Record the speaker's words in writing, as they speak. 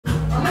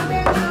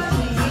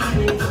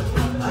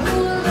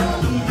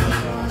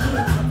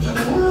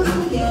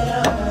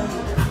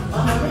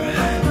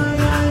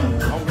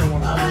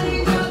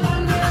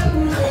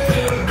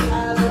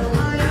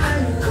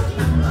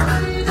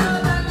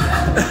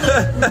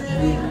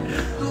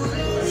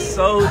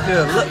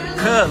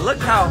Soulja, look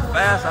how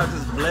fast I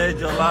just bled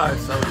your life,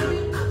 Soulja.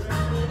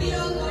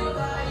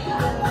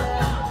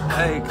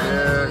 Hey,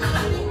 girl.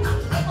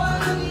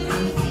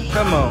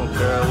 Come on,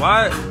 girl.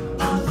 Why?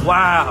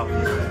 Wow.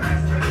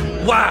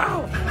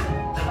 Wow.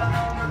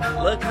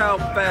 Look how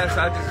fast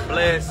I just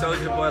bled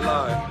Soulja Boy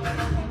live.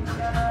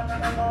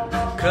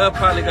 Cub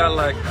probably got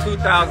like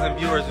 2,000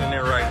 viewers in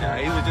there right now.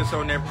 He was just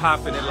on there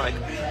popping it like,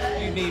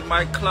 you need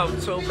my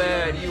clout so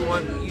bad. You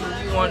want,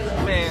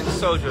 man,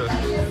 Soulja.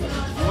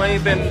 You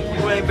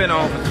ain't been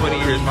on for 20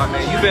 years, my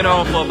man. You've been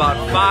on for about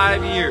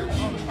 5 years,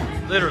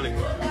 literally.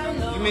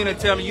 You mean to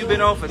tell me you've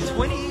been on for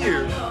 20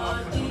 years?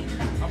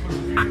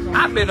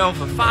 I've been on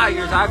for 5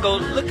 years. I go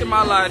look at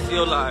my life to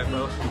your life,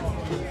 bro.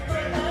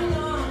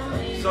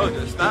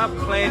 Soulja, stop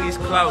playing these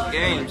clout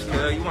games,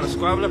 cuz. You want to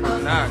squabble up or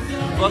not?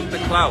 Fuck the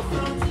clout.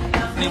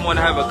 I didn't want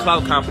to have a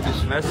clout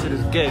competition. That shit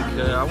is gay,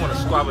 cuz. I want to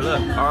squabble up.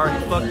 I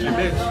already fucked your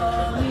bitch.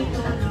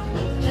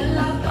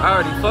 I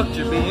already fucked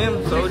your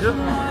BM, Soulja.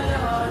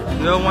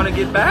 You don't want to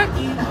get back?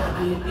 You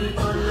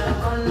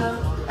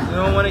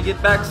don't want to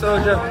get back,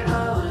 Soulja?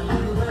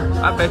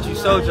 I bet you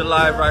Soulja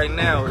live right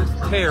now is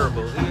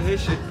terrible. His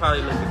shit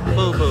probably looking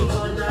boo-boo.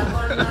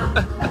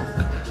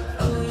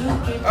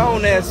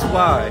 On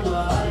SY.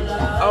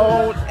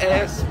 On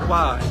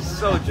SY.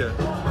 Soulja.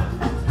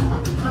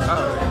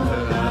 Alright.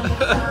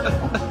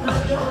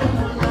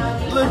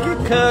 Look at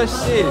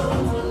cuz shit.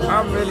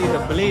 I'm really the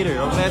bleeder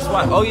on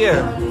SY. Oh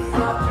yeah.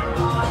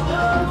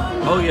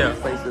 Oh yeah.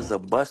 Face is a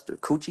buster.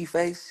 Coochie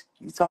face?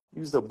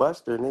 You's a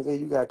buster, nigga.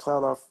 You got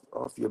clout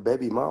off your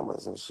baby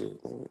mamas and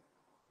shit, nigga.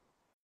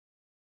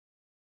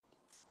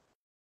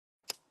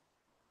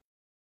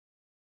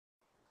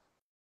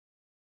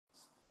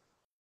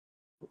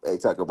 They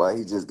talk about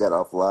he just got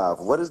off live.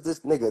 What is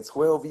this nigga,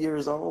 12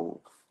 years old?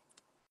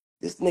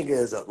 This nigga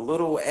is a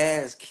little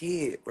ass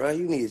kid, bro.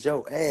 You need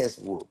your ass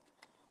whooped.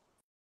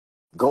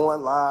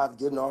 Going live,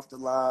 getting off the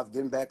live,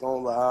 getting back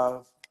on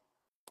live.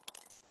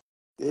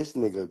 This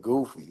nigga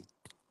goofy.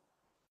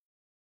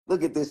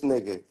 Look at this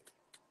nigga.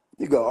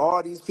 You got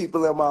all these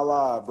people in my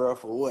live, bro,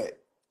 for what?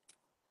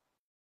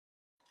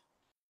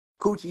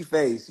 Coochie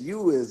face,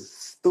 you is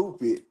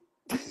stupid.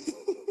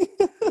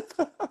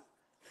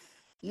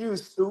 You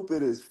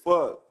stupid as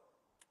fuck.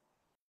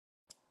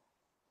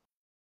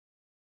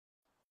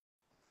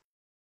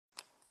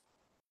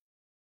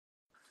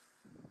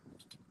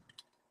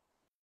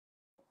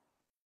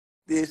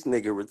 This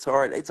nigga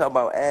retarded. They talk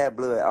about ad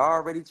blood. I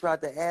already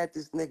tried to add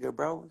this nigga,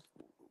 bro.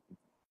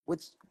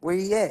 Where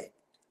he at?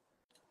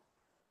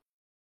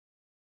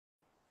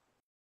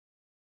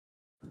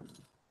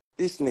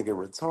 This nigga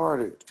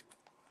retarded.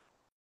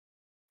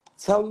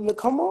 Tell him to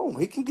come on.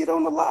 He can get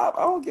on the live.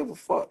 I don't give a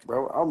fuck,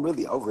 bro. I'm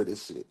really over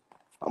this shit.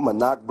 I'm gonna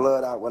knock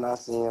blood out when I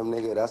see him,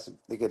 nigga. That's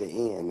nigga the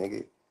end,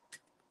 nigga.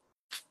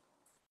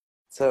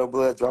 Tell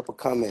blood, drop a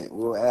comment.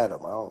 We'll add him.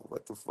 I don't.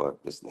 What the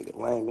fuck? This nigga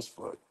lame as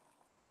fuck.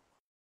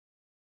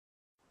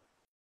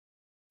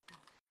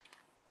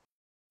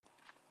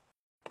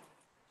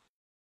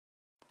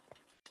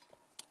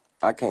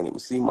 I can't even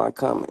see my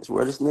comments.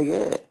 Where this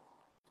nigga at?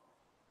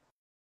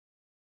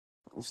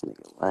 This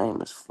nigga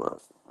lame as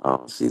fuck. I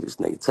don't see this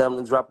nigga. Tell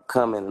him to drop a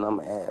comment and I'm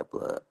gonna add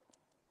blood.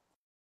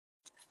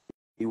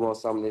 He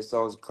wants some of this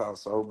Soulja clout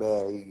so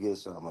bad he get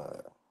some.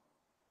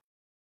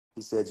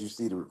 He said you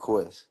see the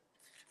request.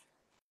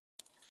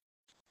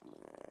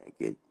 Man,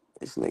 get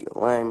this nigga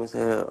lame as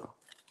hell.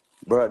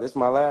 Bro, this is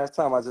my last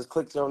time. I just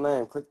clicked your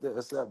name. Click the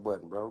accept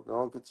button, bro. Go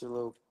on, get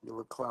your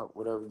little clout,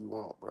 whatever you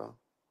want, bro.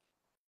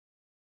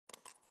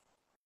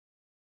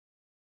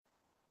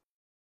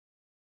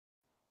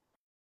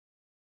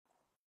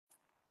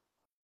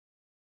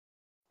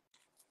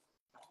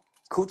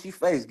 Coochie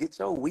face, get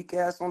your weak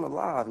ass on the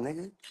live,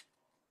 nigga.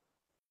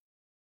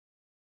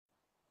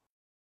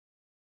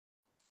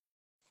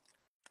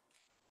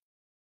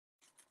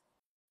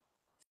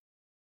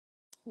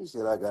 He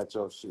said I got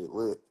your shit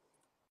lit.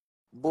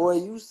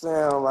 Boy, you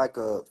sound like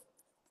a...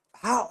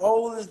 How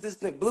old is this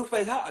nigga?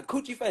 BlueFace,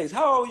 Coochie face,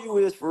 how old you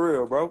is for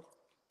real, bro?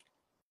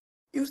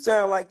 You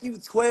sound like you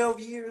 12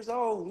 years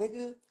old,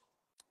 nigga.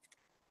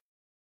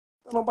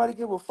 Don't nobody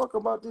give a fuck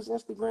about this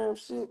Instagram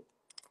shit.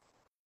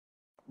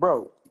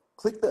 Bro,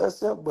 click the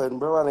accept button,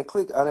 bro. I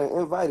done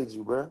invited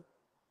you, bro.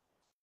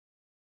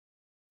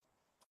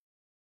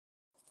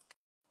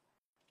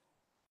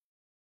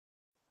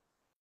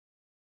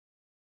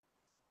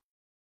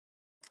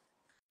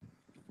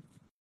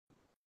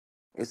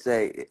 It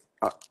say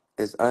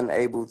it's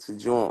unable to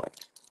join.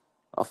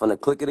 I'm finna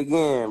click it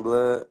again,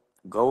 blood.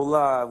 Go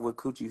live with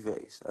Coochie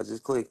face. I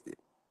just clicked it.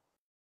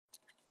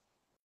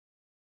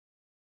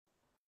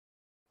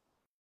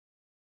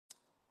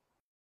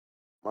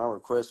 My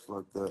request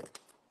fucked up.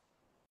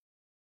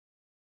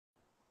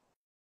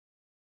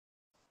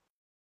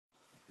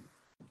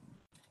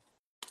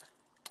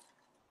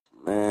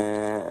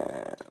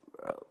 Man,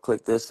 bro.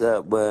 Click this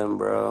up button,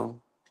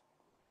 bro.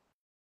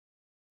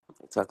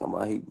 They talking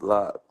about he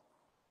blocked.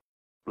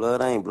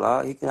 Blood ain't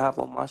blocked. He can hop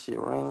on my shit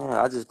right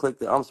now. I just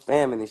clicked it. I'm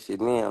spamming this shit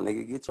now,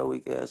 nigga. Get your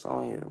weak ass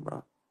on here,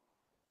 bro.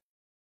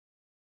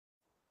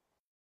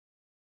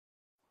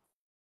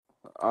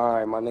 All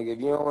right, my nigga. If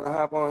you don't want to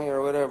hop on here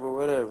or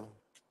whatever.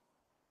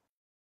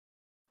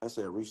 I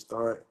said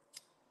restart.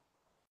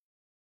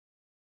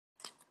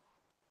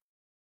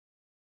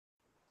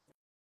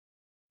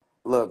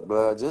 Look,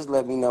 bro, just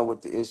let me know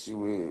what the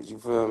issue is. You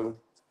feel me?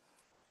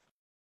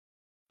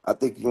 I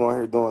think you on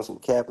here doing some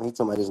capping. He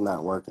told me it's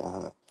not working,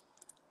 huh?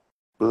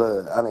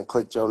 Blood, I done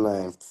clicked your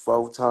name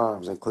 4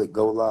 times and click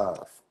go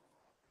live.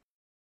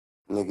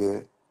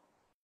 Nigga,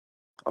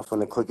 I'm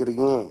finna click it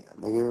again.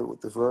 Nigga,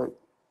 what the fuck?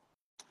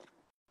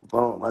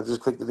 Boom, I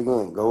just clicked it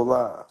again. Go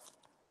live.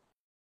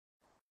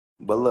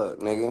 But look,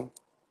 nigga,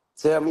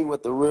 tell me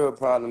what the real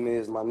problem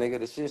is, my nigga.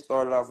 The shit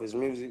started off as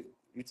music.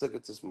 You took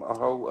it to some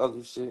whole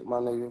other shit, my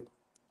nigga.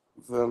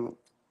 You feel me?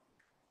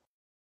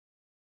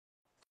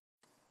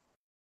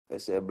 They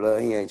said,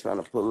 blood, he ain't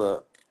trying to pull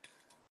up.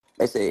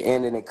 They said,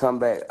 end it and come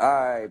back. All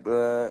right,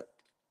 blood.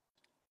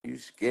 You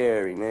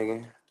scary,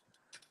 nigga.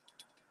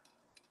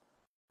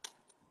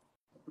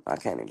 I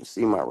can't even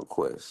see my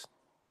request.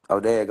 Oh,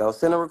 there you go.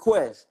 Send a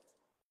request.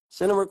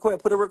 Send a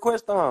request. Put a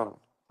request on.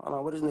 Hold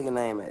on, what is nigga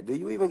name at? Do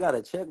you even got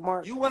a check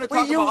mark? You want to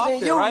We talk about using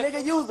Offset, you, right?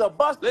 nigga. You's a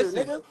buster, Listen,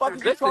 nigga. Fuck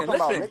is you listen, talking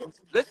about, listen, nigga?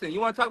 listen.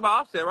 You want to talk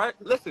about Offset, right?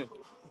 Listen.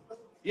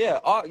 Yeah,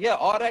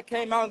 all that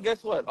came out, and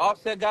guess what?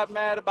 Offset got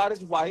mad about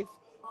his wife.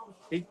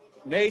 He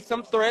made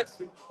some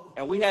threats,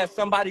 and we had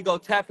somebody go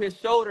tap his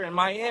shoulder in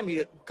Miami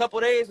a couple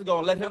days ago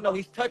and let him know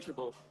he's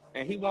touchable,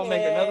 and he won't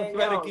make another Man,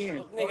 threat yo,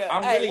 again. nigga.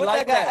 I'm Hey, really what that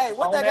like got? that. Hey,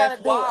 what On that that got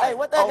to do? Hey, squad.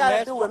 what that On got to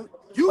that do squad. with?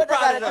 You What that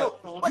brought got it to do? up.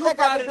 What You that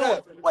got brought to it do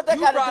with? up. What that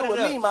You got to brought do it with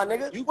up. me, my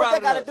nigga? You What brought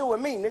that it got to up. do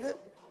with me, nigga?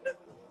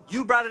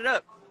 You brought it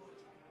up.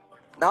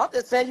 Now I'm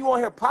just saying you on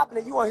here popping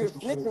it, you on here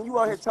snitching, you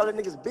on here telling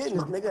niggas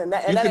business, nigga, and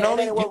that, and You that, can ain't, and that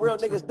only ain't what real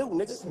niggas do,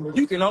 nigga.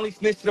 you can only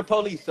snitch to the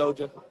police,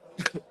 soldier.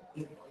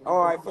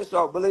 All right, for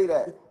sure, believe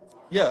that,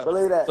 Yeah.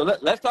 believe So that.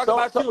 let's talk So,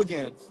 about so you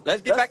again.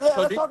 Let's get let's back. yeah,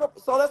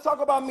 let's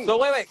talk about me. So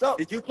wait. So,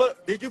 Did you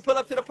pull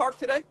up to the park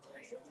today?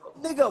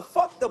 nigga,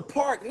 fuck the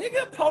park,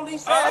 nigga,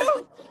 police ass,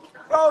 Oh.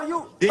 bro.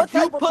 You Did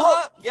you pull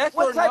up? Yes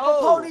what or type of no?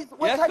 police?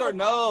 What Yes type or of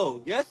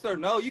no? Yes or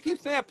no? You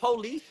keep saying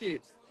police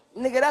shit.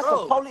 nigga? That's a Bro,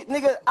 police,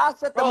 nigga.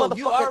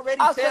 you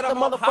already I said set the how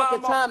motherfucking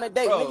I'm on. time and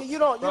date, Bro, nigga. You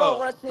don't bro,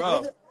 run shit, bro,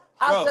 nigga.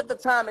 I bro, set the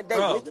time and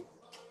date, bro. nigga.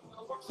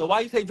 So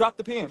why you say drop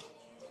the pen?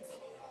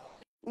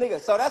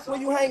 Nigga, so that's where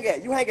you hang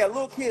at. You hang at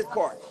little kids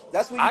park.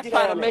 That's where you I get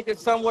try to down at. make it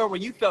somewhere where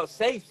you felt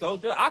safe,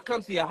 soldier. I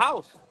come to your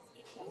house.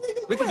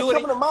 Nigga, We you can ain't do it.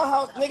 coming to my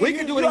house, nigga. We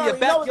can do it You in your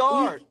already know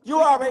backyard. you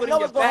We can do already it in know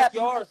your what's gonna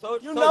happen. backyard,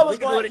 You know soldier. what's We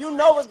can do going it. you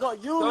know what's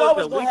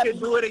Soldier, gonna we happen. can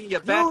do it in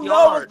your You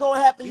know what's backyard.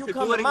 gonna happen. You You can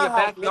come do to it in my your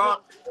house, nigga. backyard.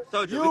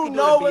 Soldier, we You can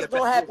do it know in your what's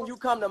gonna backyard. happen. You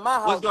come to my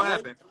What's house, gonna nigga.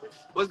 happen?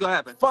 What's gonna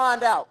happen?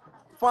 Find out.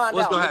 Find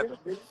What's out, gonna nigga. happen?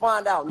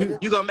 Find out, You nigga.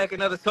 you gonna make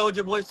another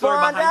Soulja Boy story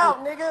about Find how you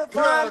out, nigga.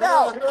 Find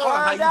out.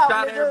 how Find you out,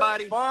 shot nigga.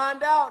 everybody?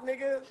 Find out,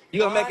 nigga.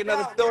 You gonna make Find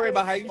another out, story nigga.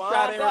 about how you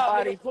shot Find out,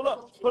 nigga. everybody? Pull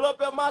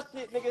up at my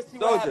shit, nigga. See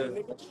what Soldier, happened,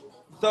 nigga.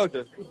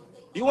 Soldier,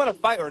 you want to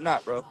fight or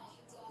not, bro?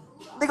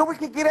 Nigga, we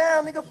can get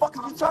down, nigga. Fuck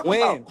is you talking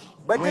about? Win,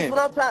 But this win, what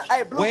I'm trying.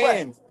 Hey,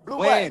 win, blue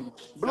butt, win.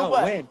 blue No,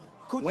 butt, win,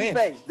 coochie win,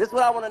 face. This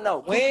what I want to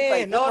know. Coochie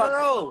face. win. This No, no, what.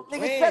 no,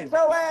 Nigga, shut win.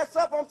 your ass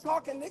up. I'm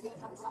talking, nigga.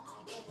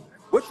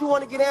 What you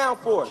want to get down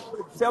for?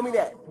 Tell me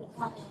that.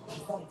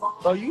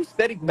 Bro, you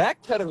steady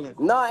backpedaling.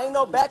 Nah, ain't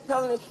no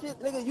backpedaling and shit,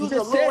 nigga. You You's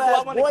a just little said, do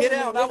I ass want to boy get to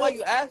me, out? Now, nigga. why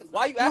you asking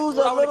You's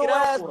what a I want to get little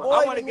out ass for?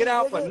 I boy want to to get me,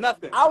 out for nigga.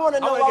 nothing. I want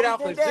to I know want to why get we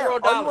out for getting down.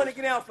 Oh, you want $0. to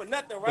get down for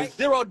nothing, For right?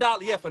 $0,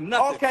 yeah, for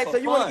nothing. Okay, For so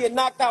you want to fun. get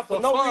knocked out for For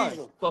no fun.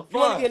 reason. For You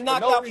want to fun. get For knocked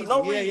no out for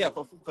no reason. Yeah, yeah, reason.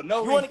 for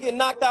no You want to reason. get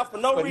knocked out for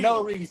no For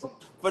no reason. reason.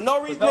 For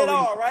no For reason no at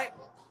all, reason. right?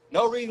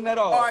 No reason at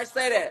All all. right,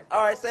 say that.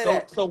 All right, say So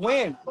that. so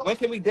when? When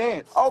can we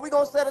dance? Oh, we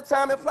gonna set a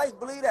time and place.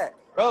 Believe that.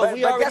 Bro, But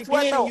we but already guess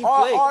what did and though? you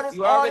flaked.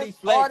 You already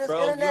All flaked, this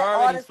bro. You internet,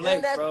 all already this flaked,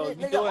 internet bro. shit,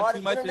 You nigga. doing All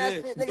too this much of internet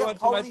this. shit, You nigga. doing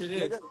too much Police, of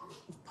this. nigga.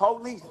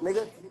 Police,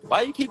 nigga.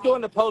 Why you keep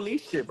doing the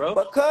police shit, bro?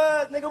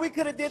 Because nigga, we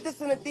could have did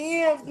this in the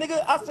DMs,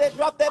 nigga. I said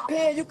drop that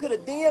pen. You could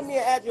have DM me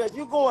an address.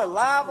 You going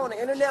live on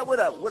the internet with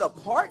a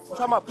park?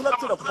 Talking about pull up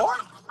to the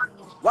park?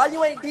 Why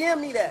you ain't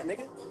DM me that,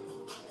 nigga?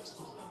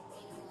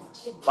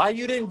 Why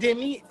you didn't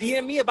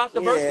DM me about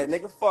the Yeah, verses?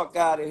 nigga, fuck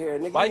out of here,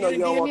 nigga. Why You you know you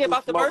didn't don't DM want me this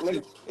about the smoke,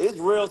 nigga. verses? It's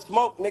real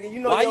smoke, nigga. You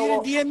know Why you you don't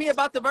didn't want. DM me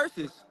about the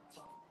verses?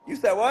 You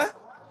said what?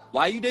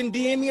 Why you didn't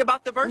DM me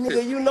about the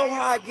verses? Nigga, you know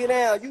how I get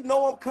down. You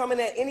know I'm coming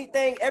at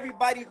anything.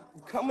 Everybody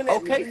coming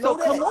at me. Okay, You so know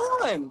come that.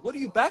 on. What are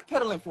you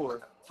backpedaling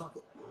for?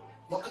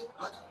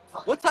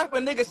 What type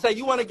of nigga say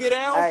you want to get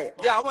down? Hey,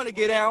 Yeah, I want to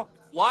get down.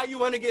 Why you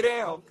want to get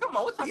down? Come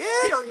on, what type yeah, of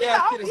scary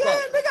ass shit is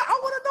that? nigga.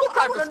 I wanna know. What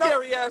I type of wanna know.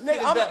 scary ass Nigga,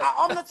 shit is that?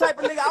 I'm the type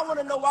of nigga. I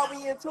wanna know why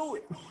we into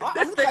it.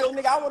 This I'm the type nigga, of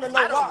nigga. I wanna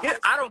know why.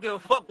 I don't give a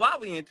fuck why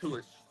we into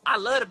it. I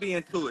love to be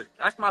into it.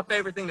 That's my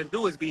favorite thing to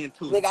do is be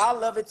into it. Nigga, I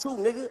love it too,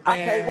 nigga. I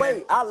can't Man,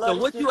 wait. I so love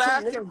this what shit you too,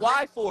 nigga. asking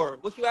why for?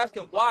 What you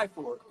asking why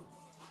for?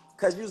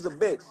 Cause you's a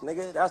bitch,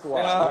 nigga. That's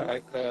Yeah, why, all nigga.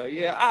 right,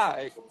 yeah,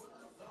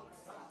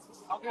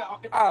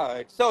 all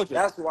right, soldier,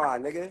 That's why,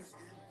 nigga.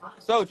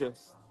 soldier.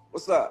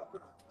 What's up?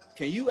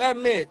 Can you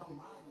admit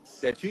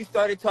that you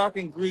started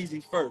talking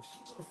greasy first?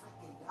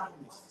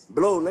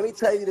 Blue, let me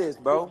tell you this,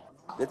 bro.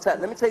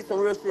 Let me tell you some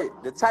real shit.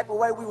 The type of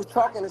way we was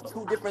talking is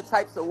two different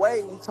types of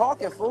way we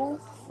talking,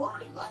 fool.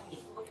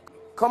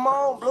 Come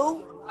on,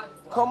 Blue.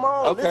 Come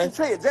on. Okay. Listen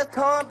to it. Just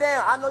calm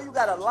down. I know you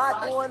got a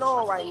lot going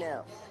on right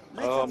now.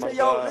 Oh my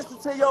God. Listen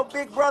to your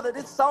big brother.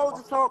 This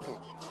Soulja talking.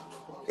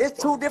 It's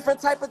two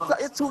different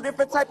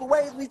type of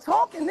ways we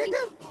talking,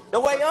 nigga. The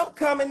way I'm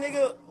coming,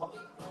 nigga,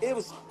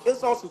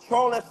 it's on some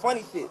trolling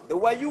funny shit. The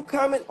way you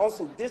coming on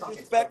some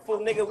disrespectful,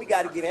 nigga, we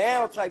gotta get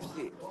down type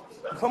shit.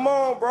 Come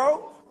on,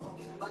 bro.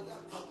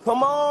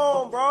 Come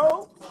on,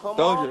 bro. Come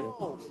Soldier.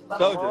 on. Come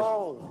Soldier.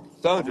 on.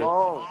 Come Soldier.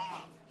 on.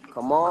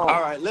 Come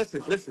All on. right,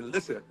 listen.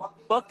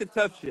 Fuck the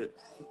tough shit.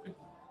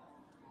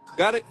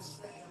 Got it?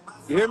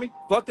 You hear me?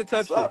 Fuck the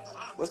tough What's shit. up?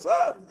 What's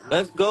up?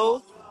 Let's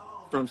go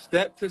from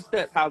step to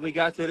step how we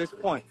got to this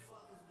point.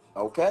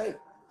 Okay.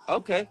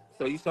 Okay,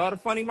 so you saw the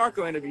funny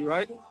Marco interview,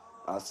 right?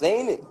 I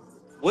seen it.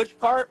 Which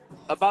part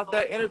about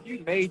that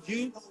interview made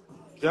you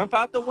jump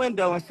out the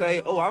window and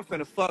say, oh, I'm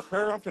finna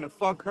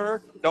fuck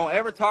her, don't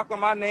ever talk on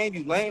my name,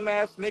 you lame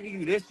ass nigga,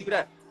 you this, you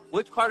that.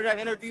 Which part of that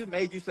interview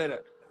made you say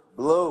that?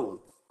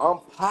 Blue. I'm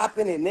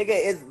popping it,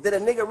 nigga. Did a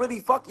nigga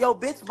really fuck your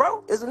bitch,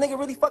 bro? Is a nigga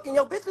really fucking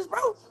your bitches,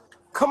 bro?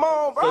 Come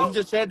on, So you bro.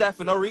 just said that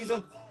for no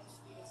reason?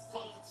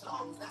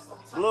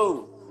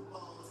 Blue.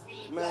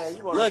 Man,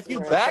 you wanna Look, sit you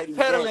here and play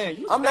these games. backpedaling.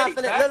 You I'm not steady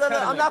finna, look,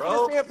 I'm backpedaling, not finna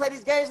sit bro. here and play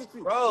these games with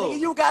you. Nigga, Bro.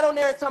 you got on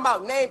there and talking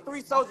about name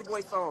 3 Soulja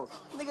Boy songs.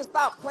 Nigga,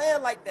 stop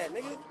playing like that,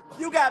 nigga.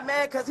 You got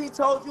mad cause he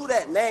told you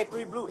that name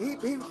 3 Blue. He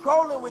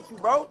trolling with you,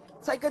 bro.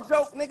 Take a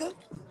joke, nigga.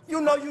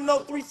 You know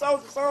 3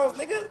 Soulja songs,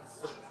 nigga.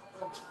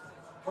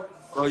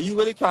 Bro, you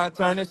really trying to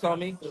turn this on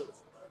me?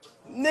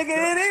 Nigga,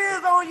 it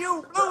is on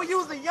you, Blue.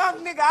 You's a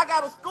young nigga. I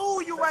gotta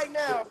school you right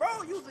now,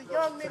 bro. You's a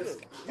young nigga.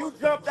 You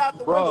jumped out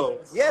the window. Bro.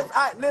 Yes,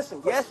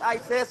 I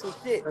said some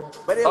shit,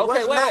 but it Okay,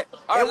 was wait. not.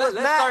 All right,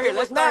 let's start here. It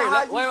was not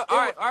how you. All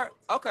right, all right.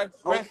 Okay,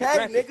 Okay,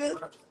 granted.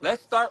 nigga.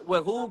 Let's start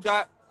with who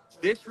got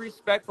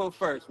disrespectful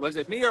first. Was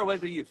it me or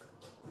was it you?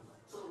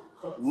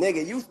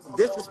 Nigga, you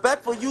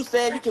disrespectful. You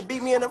saying you can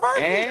beat me in the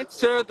verses?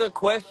 Answer the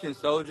question,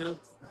 soldier.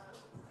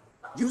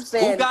 You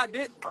Who saying, got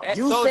this?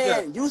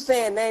 Soldier. you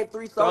saying name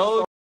 3 Soulja Soldier.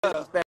 songs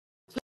disrespectful.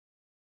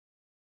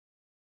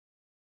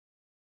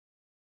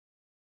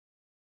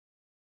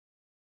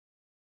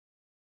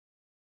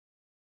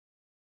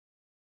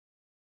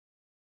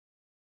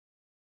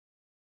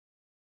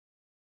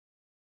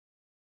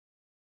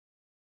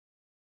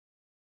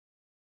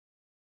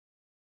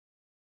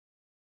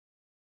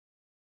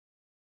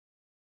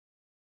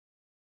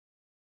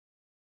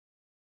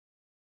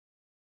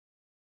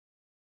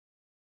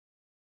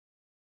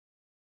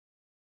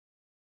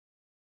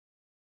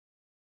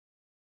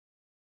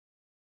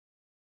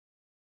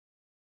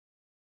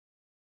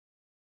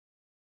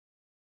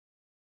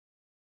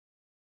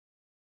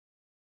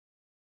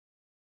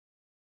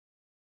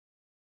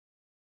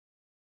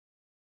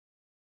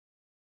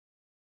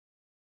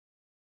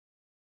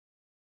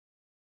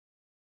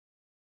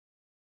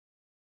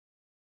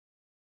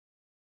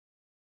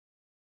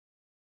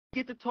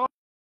 Get to talk.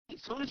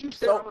 As soon as you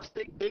said So, I'm a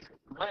stick dick,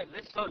 right?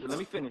 Soldier, let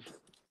me finish.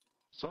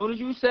 As soon as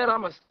you said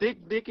I'm a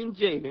stick dick in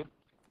Jaden,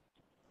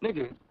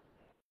 nigga,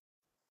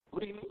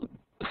 what do you mean?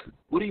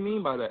 What do you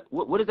mean by that?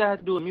 What does that have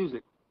to do with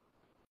music?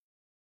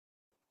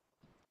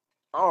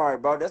 all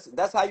right, bro.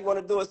 That's how you want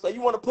to do it. So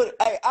you want to put it.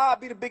 Hey, I'll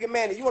be the bigger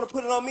man. And you want to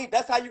put it on me?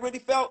 That's how you really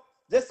felt.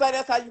 Just say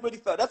that's how you really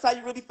felt. That's how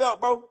you really felt,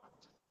 bro.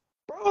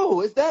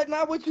 Bro, is that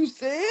not what you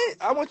said?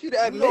 I want you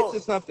to You admit don't.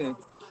 to something.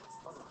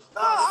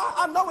 No,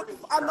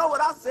 I know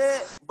what I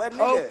said, but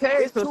nigga,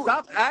 Okay, it's so too.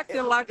 stop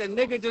acting like a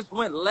nigga just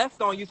went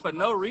left on you for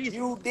no reason.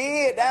 You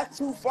did. That's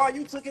too far.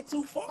 You took it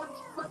too far.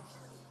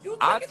 You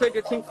I took it took too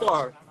it too far.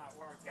 far.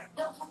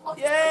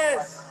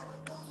 Yes.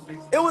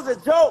 It was a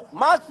joke.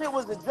 My shit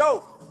was a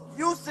joke.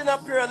 You sitting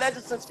up here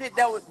alleging some shit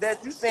that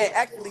you saying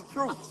actually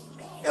true.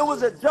 It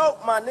was a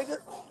joke, my nigga.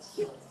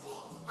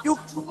 You.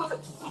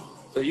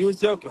 So you was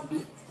joking.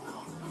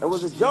 It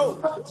was a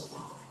joke,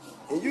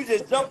 and you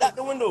just jumped out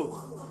the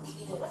window.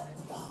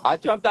 I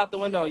jumped out the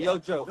window on your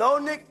joke. No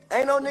nigga,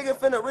 ain't no nigga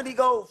finna really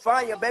go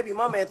find your baby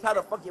mama and try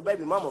to fuck your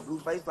baby mama,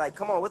 BlueFace. Like,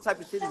 come on, what type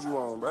of shit is you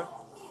on, bro?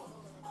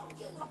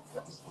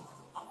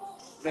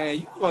 Man,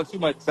 you doing too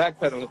much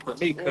backpedaling for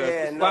me, cuz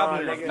Yeah, it's nah,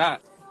 probably nigga.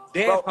 not.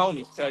 Dead Bro,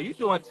 homies, so you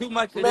doing too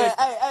much of man, this.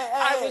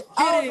 I hey. was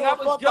I don't kidding, give I a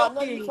was fuck about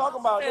nothing you joking.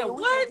 talking about, Man, nigga.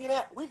 what?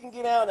 We can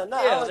get down to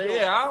nothing. Yeah,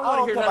 yeah, I don't I want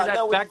to don't hear care none of about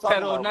that nothing what you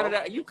talking backpedal, about, none of bro.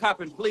 that. You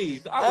copping,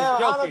 please. I was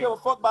I don't give joking. a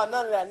fuck about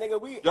none of that,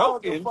 nigga. I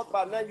don't give a Joking? fuck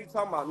about nothing you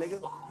talking about,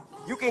 nigga.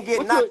 You can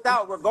get What you, knocked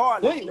out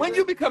regardless, when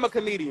you nigga. become a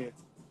comedian?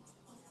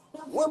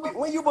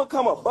 When you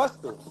become a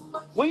buster,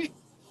 When you,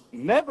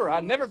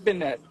 I never been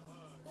that.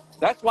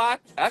 That's why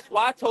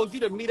I told you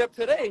to meet up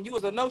today and you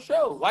was a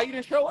no-show. Why you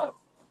didn't show up?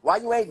 why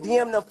you ain't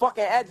DM the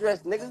fucking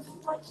address, nigga?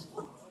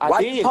 I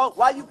did.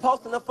 Why you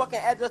posting the fucking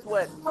address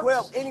where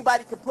 12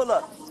 anybody can pull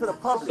up to the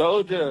public?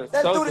 Soldier,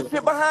 Let's do this soldier,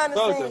 shit behind the soldier,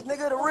 scenes,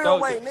 nigga, the real soldier,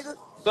 way, nigga.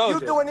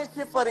 You soldier, doing this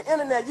shit for the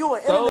internet. You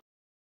an soldier,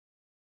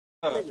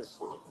 internet nigga.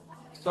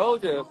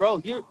 soldier,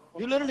 bro. You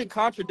literally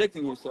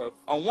contradicting yourself.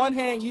 On one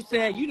hand, you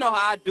saying you know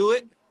how I do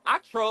it. I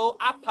troll,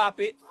 I pop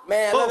it.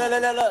 Man, look, Boom. look,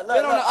 look, look, look,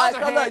 Then look. on All the right, other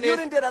so look, hand you is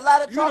done did a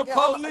lot of you the talking.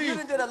 You police.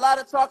 done did a lot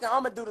of talking.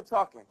 I'm gonna do the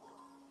talking.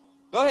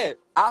 Go ahead.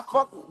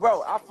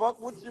 I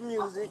fuck with your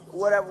music,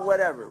 whatever,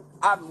 whatever.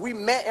 We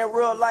met in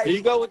real Here life.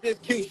 you go with this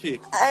cute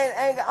shit.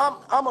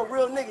 I'm a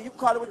real nigga. You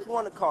call it what you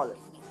want to call it.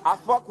 I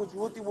fuck with you,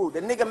 wooty woo.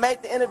 The nigga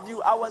made the interview.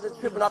 I wasn't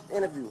tripping off the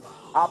interview.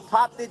 I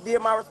popped it,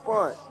 did my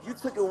response. You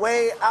took it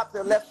way out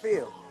the left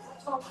field.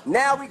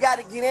 Now we got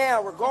to get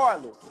down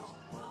regardless.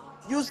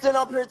 You sitting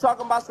up here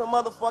talking about some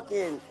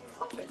motherfucking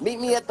meet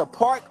me at the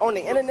park on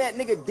the internet,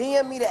 nigga.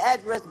 DM me the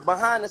address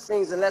behind the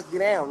scenes and let's get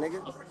down,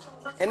 nigga.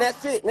 And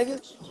that's it,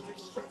 nigga.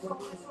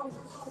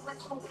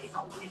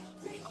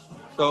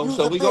 So Use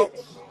so a we go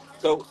bitch.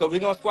 so we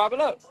gonna swap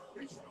it up.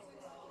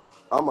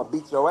 I'ma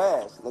beat your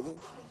ass, nigga.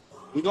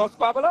 We gonna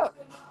swap it up.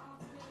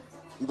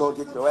 You gonna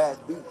get your ass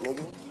beat,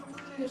 nigga.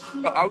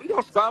 Are we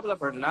gonna swap it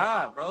up or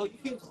not, bro?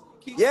 You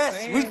keep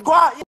Yes, we saying.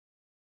 squad.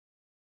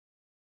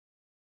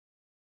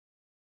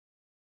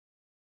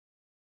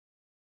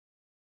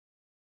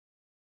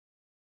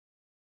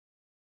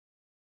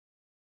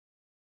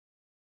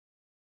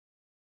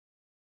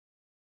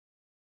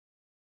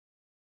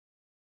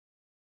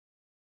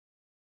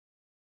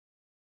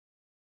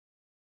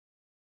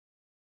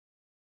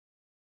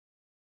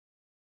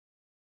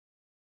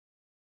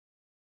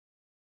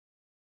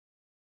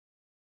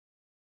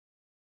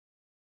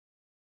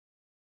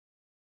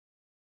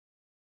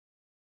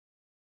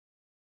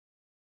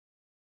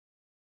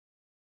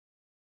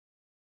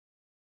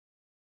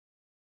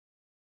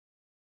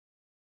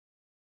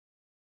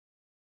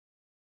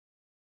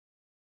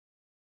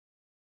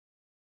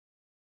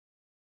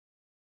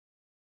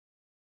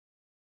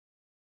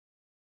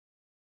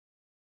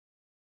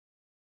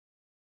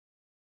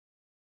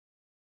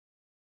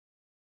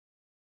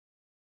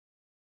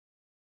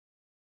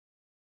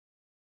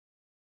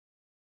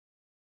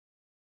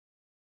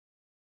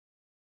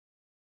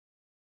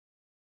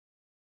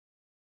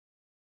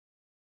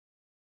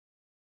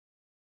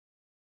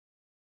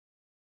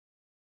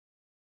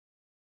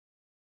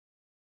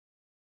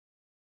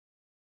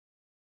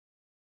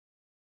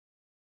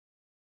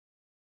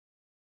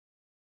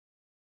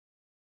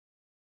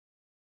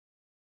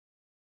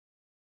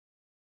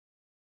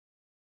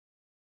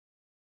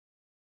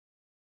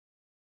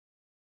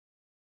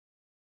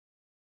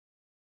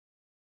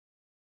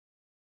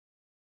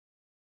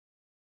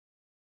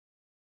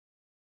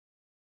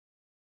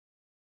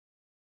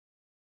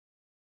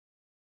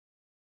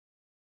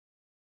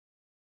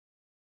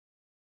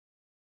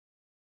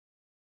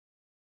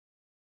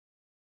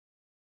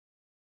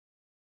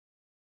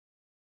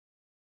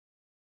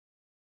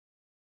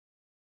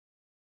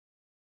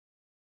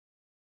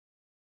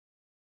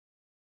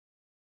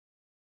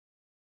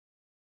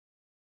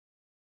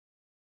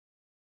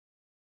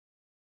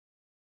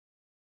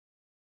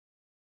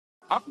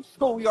 I'm from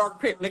Schoolyard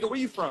Crip, nigga. Where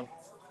you from?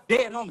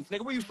 Dead homies,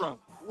 nigga. Where you from?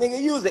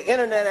 Nigga, use an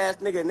internet ass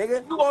nigga,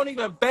 nigga. You won't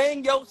even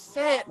bang your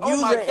set. Oh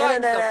Use my an god,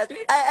 you's internet a ass.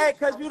 bitch. Hey,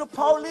 cause you the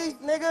police,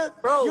 nigga.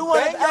 Bro, You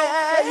wanna, bang your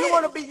you set.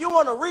 wanna be, you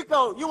want a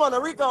Rico. You want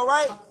a Rico,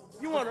 right?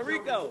 You want a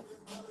Rico.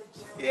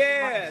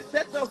 Yeah,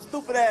 shut your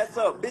stupid ass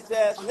up, bitch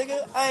ass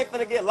nigga. I ain't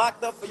finna get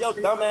locked up for your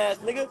dumb ass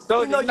nigga.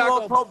 We Soldier, know you're you not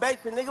on gonna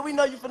probation, nigga. We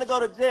know you finna go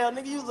to jail,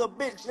 nigga. You's a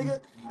bitch, nigga.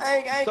 I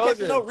ain't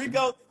catching Soldier. no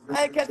Rico.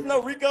 I ain't catching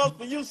no Ricos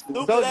for you,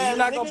 stupid Soldier, you're ass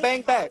not gonna nigga.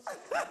 bang back.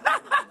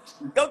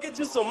 Go get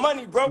you some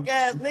money, broke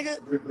ass nigga.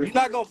 You're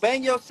not gonna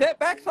bang your set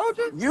back,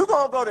 soldier? You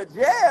gonna go to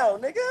jail,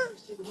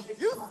 nigga.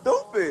 You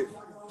stupid.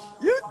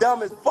 You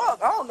dumb as fuck.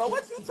 I don't know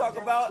what you talk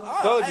about.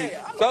 Soldier, Hey,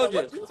 I don't know soldier,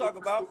 what you talk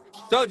about.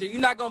 soldier, you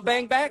not gonna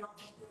bang back?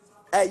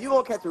 Hey, you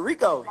gonna catch a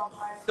Rico.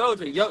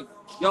 Soldier,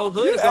 yo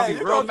hood is gonna be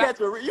You real gonna mad. catch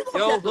you gonna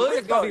Yo catch a hood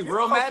is gonna Rico. be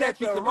real mad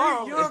at you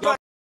tomorrow. It's You're gonna gonna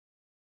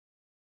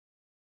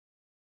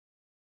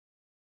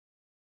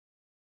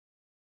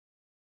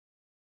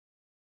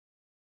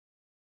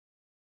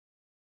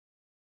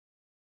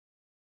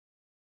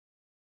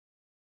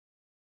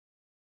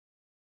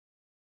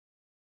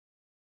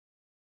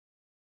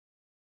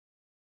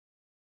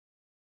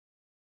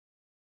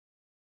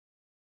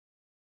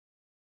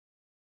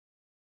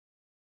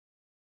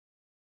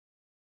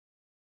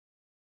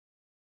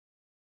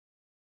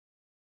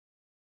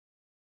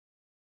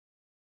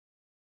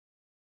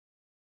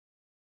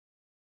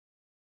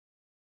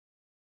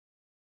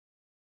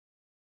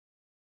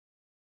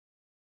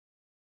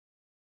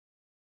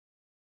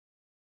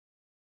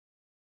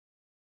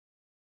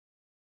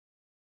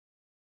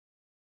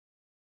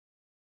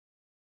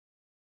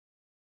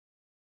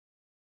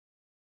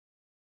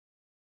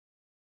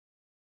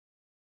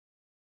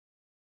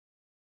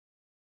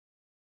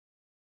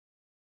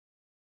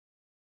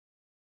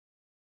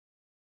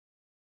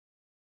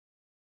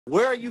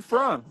Where are you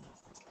from?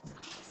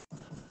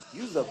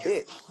 use a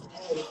bitch.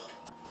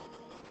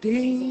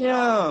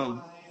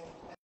 Damn.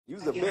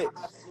 Use a bitch.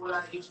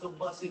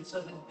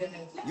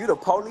 You the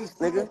police,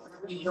 nigga.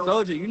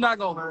 Soldier, you're not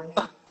gonna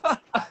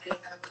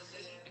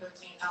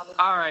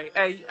All right,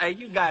 hey,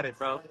 you got it,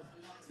 bro.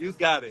 You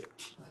got it.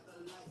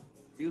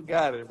 You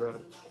got it, bro.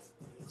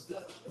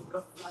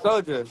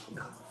 Soldier,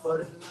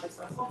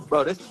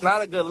 bro, this is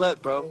not a good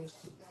look, bro.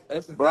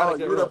 This is not a Bro,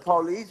 good you the look.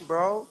 police,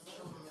 bro.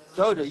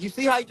 Soulja, you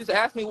see how you just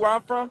asked me where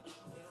I'm from?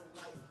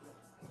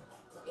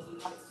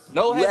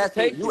 No You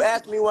hesitation.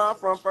 asked me where I'm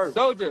from first.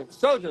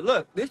 Soulja,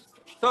 look, this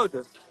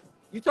Soulja.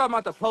 You talking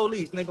about the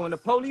police, nigga. When the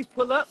police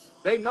pull up,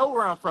 they know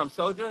where I'm from,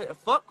 Soulja.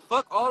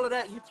 Fuck all of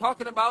that. You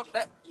talking about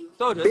that.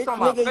 Soulja, it's Bitch, on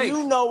my nigga, face.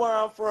 you know where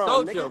I'm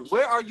from, nigga. Soulja,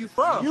 where are you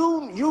from?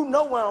 You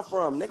know where I'm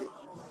from, nigga.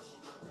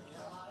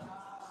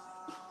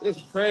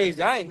 It's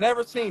crazy. I ain't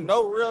never seen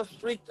no real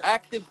street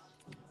active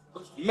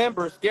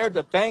member scared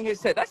to bang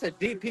his head. That's a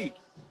DP.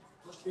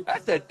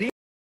 That's a DP.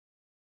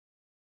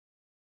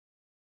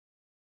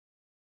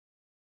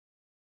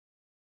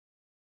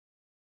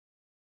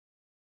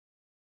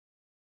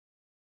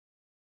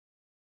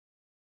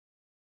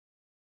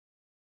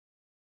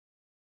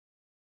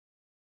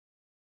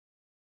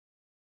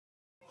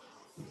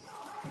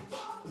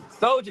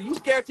 Soulja, you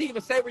scared to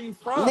even say where you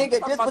from? You Nigga,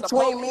 talking this about the between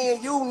police? me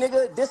and you,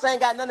 nigga. This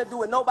ain't got nothing to do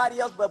with nobody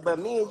else but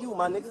me and you,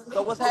 my nigga.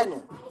 So what's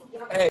happening?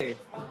 Hey,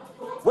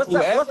 What's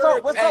up? What's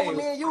up? whoever, What's up with hey,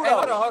 me and you hey,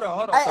 though? hold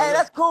on, Hey, Soulja.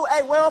 that's cool.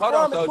 Hey, where I'm Hold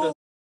on, from is Soulja. cool.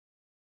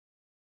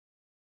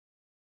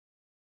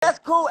 That's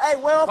cool. Hey,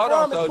 where I'm Hold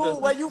on, from is Soulja.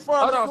 cool. Where you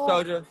from Hold is on,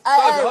 cool. Soulja.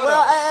 Soulja, Hey, hold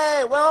on.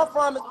 where I'm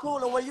from is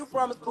cool, and where you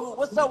from is cool.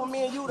 What's up with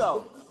me and you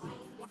though?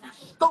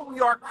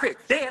 Schoolyard Crick,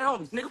 dead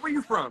homies, nigga. Where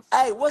you from?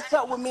 Hey, what's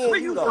up with me and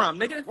Where you you though? from,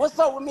 nigga? What's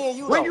up with me and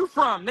you Where though? you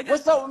from, nigga?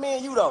 What's up with me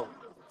and you though?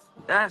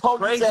 That's Police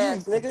crazy.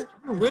 ass You nigga.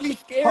 really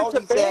scared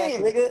to Police ass ban.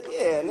 nigga.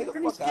 Yeah, You nigga,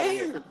 really fuck out of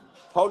here. scared.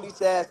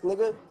 Police ass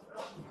nigga.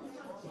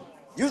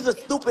 You's a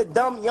stupid,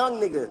 dumb, young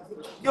nigga.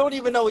 You don't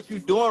even know what you're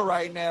doing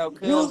right now,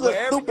 cuz You's a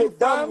stupid,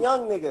 dumb, from,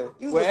 young nigga.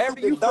 You's a wherever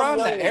you stupid, dumb, from,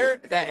 young nigga.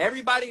 that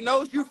everybody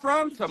knows you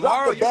from,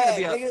 Drop tomorrow the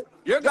bag, nigga.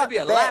 you're gonna Drop be the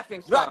a bag.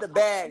 laughing Drop stock. the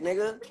bag,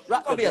 nigga. You're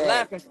Drop gonna the be a bag.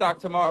 laughing stock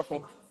tomorrow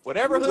from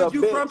whatever You's a hood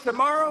you from bitch.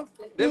 tomorrow,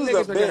 them You's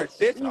a niggas are gonna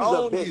bitch. You's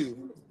a disown bitch.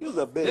 you. You's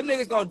a Them bitch.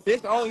 niggas gonna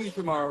disown you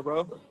tomorrow,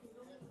 bro.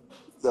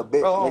 You's a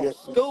bitch, Bro, on nigga.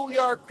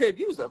 schoolyard crib,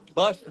 you was a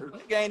buster.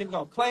 Nigga ain't even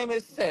gonna claim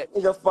his set.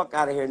 Nigga, fuck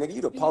out of here, nigga.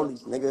 You the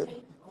police, nigga.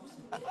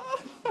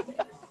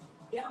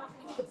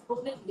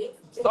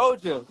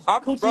 Soldier,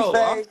 Coochie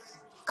face.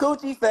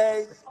 Coochie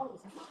face.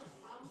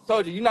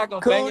 Soldier, you not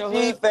gonna bang your Coochie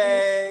hood?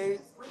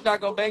 face. You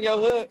not gonna bang your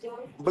hood?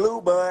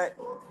 Blue butt.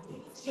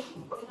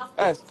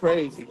 That's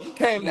crazy. You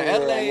came to Yeah,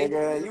 LA,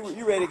 nigga.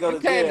 You ready to go you to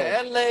came to jail.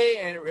 LA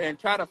and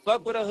try to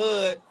fuck with a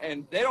hood,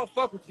 and they don't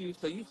fuck with you,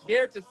 so you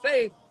scared to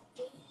say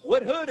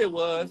what hood it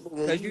was,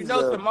 Nigga, because you you's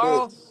know a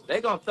tomorrow bitch.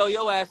 they gonna throw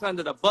your ass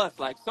under the bus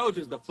like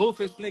soldiers, the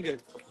boofest nigga.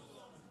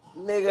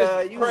 This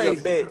is Nigga, you's a crazy.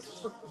 bitch.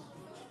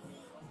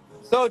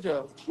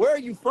 Soldier, where are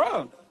you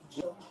from?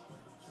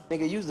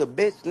 Nigga, you's a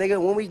bitch,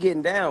 nigga. When we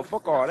getting down,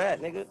 fuck all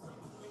that, nigga.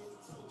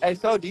 Hey,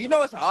 so do you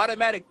know it's an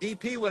automatic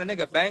DP when a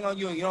nigga bang on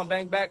you and you don't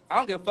bang back? I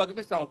don't give a fuck if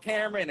it's on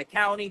camera in the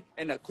county,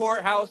 in the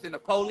courthouse, in the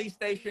police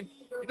station.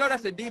 You know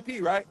that's a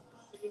DP, right?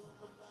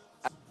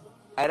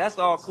 Hey, that's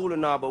all cool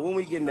and all, but when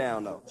we getting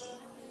down though?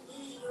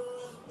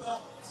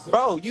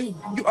 Bro, you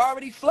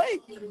already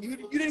flaked. You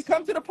didn't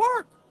come to the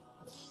park.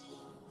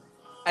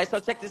 Hey, so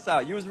check this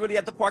out. You was really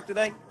at the park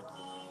today?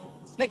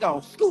 Nigga,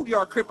 on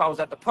schoolyard crip, I was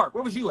at the park.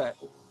 Where was you at?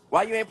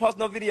 Why you ain't post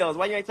no videos?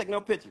 Why you ain't take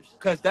no pictures?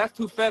 Cause that's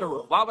too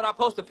federal. Why would I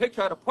post a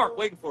picture at the park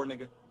waiting for a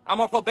nigga?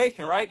 I'm on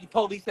probation, right? You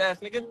police ass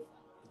nigga.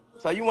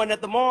 So you went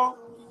at the mall?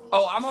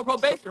 Oh, I'm on So,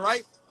 probation,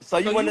 right? so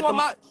So you went you at want the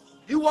my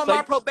you want so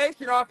my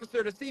probation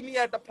officer to see me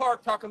at the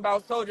park talking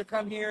about soldier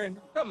come here and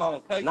come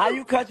on, cuz now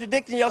you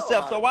contradicting so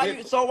yourself. out of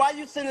this. So why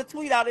you send a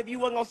tweet out if you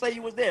wasn't gonna say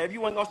you was there? If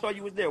you wasn't gonna show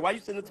you was there, why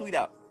you send a tweet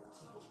out?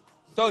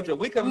 Soldier,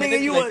 we can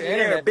Nigga, you manipulate the wasn't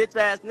there, internet. bitch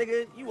ass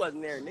nigga. You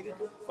wasn't there, nigga.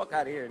 Fuck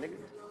out of here, nigga.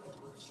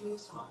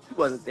 You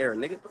wasn't there,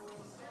 nigga.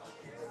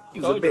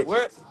 You was a Soldier,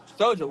 bitch.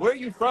 where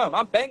you from?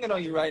 I'm banging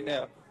on you right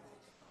now.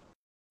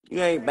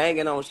 You ain't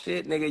banging on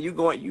shit, nigga. You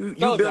going you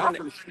Soldier, building I'm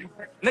it. from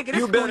nigga,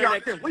 this You building a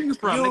schoolyard crib. Where you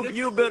from, nigga?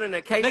 you building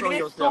a case Nigga, on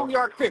this yourself.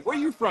 schoolyard crib. Where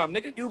you from,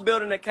 nigga? You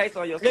building a case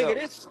on Nigga, yourself.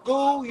 this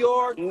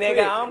schoolyard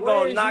Nigga, crib. I'm Where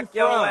gonna is you knock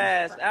your from?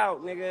 ass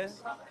out, nigga.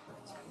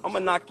 I'm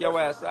gonna knock your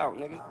ass out,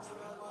 nigga.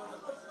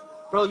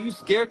 Bro, you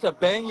scared to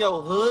bang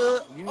your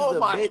hood? You's Oh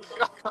a my bitch.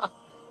 god.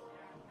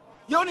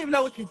 You don't even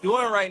know what you're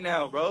doing right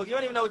now, bro. You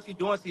don't even know what you're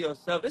doing to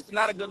yourself. This is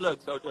not a good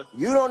look, Soldier.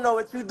 You don't know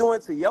what you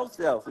doing to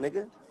yourself,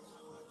 nigga.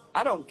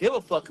 I don't give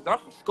a fuck, because I'm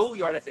from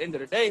schoolyard at the end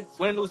of the day.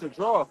 Win, lose, or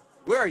draw.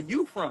 Where are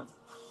you from?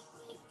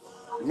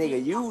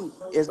 Nigga, you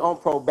is on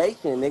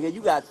probation, nigga.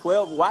 You got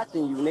 12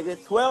 watching you,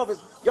 nigga. 12 is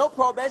your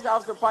probation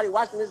officer probably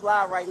watching this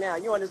live right now.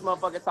 You and this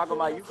motherfucker talking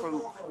about you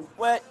from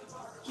what?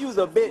 You's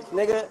a bitch,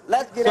 nigga.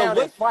 Let's get So down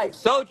and what's fight.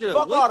 Soldier?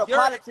 Fuck all the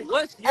politics.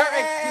 What's Hey, your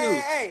hey, hey,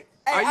 excuse? hey,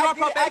 hey, hey, Are you I on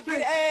get it, I get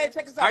probation? it. Hey,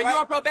 check this Are out, you right?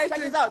 on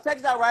probation? Check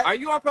this out, right? Are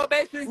you on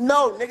probation?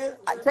 No, nigga.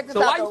 Check this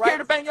So out why you though, scared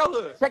right? to bang your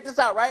hood? Check this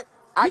out, right?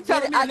 I You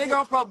get it, telling me a I nigga get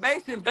on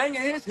probation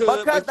banging his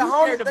hood, because but you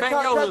scared to bang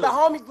your the hood?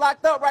 homies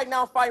locked up right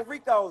now fighting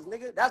Ricos,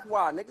 nigga. That's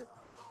why, nigga.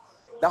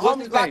 The What's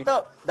his homies locked name?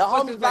 up. The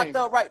What's homies his locked name?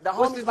 up right.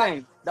 What's his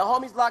name? The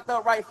homies locked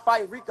up right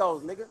fighting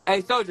Ricos, nigga.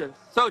 Hey,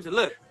 Soldier,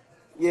 look.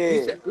 You Yeah.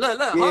 said, look,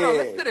 hold on,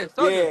 listen Yeah. to this,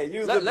 Soldier. Yeah.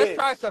 Use a Let's bitch.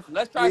 try something.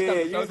 Let's try Yeah,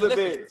 something, use Soldier. a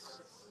Listen, bitch.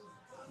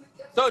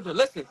 Soldier,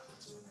 listen.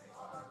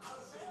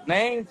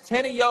 Name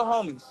 10 of your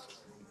homies.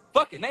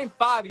 Fuck it, name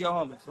 5 of your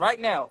homies right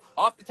now,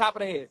 off the top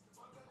of the head.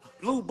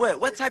 Blue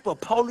Butt, what type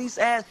of police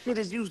ass shit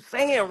is you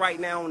saying right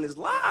now on this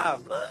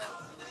live, blood?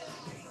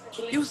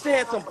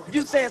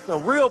 You saying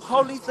some real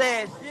police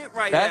ass shit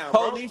right That's now,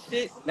 bro. police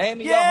shit.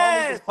 Naming your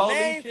homies is Yes,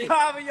 police name shit.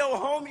 5 of your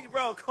homies,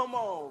 bro. Come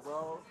on,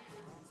 bro.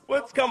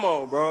 Come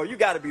on, bro. You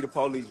gotta be the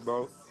police,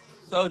 bro.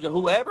 Soulja,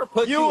 whoever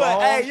put You you a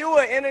on, hey, you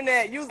a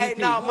internet. Hey, DP.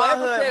 nah,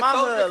 Whoever said my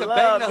Soulja hood could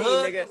bang love the me,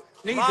 hood nigga.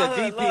 needs a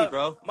DP,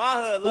 bro. My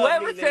hood love Whoever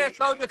me, said nigga.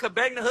 Soulja could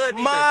bang the hood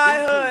needs a My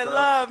DP, hood bro.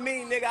 love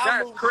me, nigga. I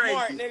That's move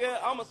smart, crazy. nigga.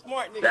 I'm a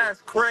smart nigga.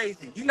 That's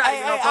crazy. You not Hey,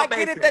 even on I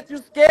get it probation. that you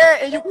scared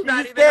and You you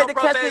not even scared on to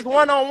catch this probation.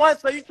 one-on-one,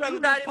 so you trying You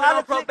to do not even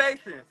on politics.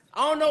 probation.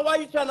 I don't know why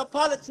you trying to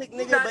politic,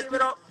 You nigga, not but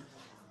even on.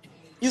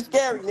 you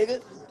scary,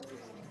 nigga.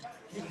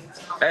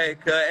 Hey,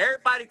 cuz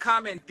everybody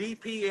comment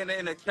DP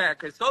in the chat,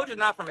 cause Soulja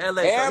not from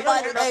LA, so he don't Everybody,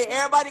 even know. hey,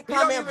 everybody He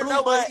don't comment even blue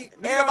know what butt. he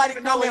don't Everybody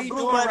even know what comment he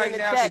blue doing butt in right the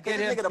now to chat, cause get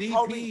this him nigga the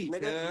police, DP,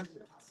 nigga. cuz.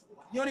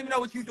 You don't even know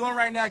what you doing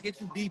right now to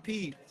get you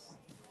DP.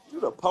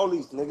 You the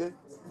police, nigga.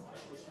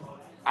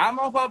 I'm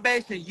on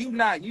probation. You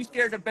not. You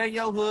scared to bang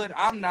your hood.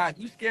 I'm not.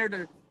 You scared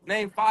to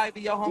name 5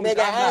 of your homies. Nigga,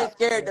 I'm I ain't not.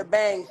 scared to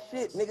bang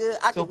shit, nigga.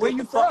 I So can do where what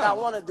the you fuck I from?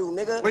 wanna do,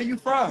 nigga. Where you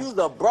from? You's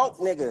a broke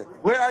nigga.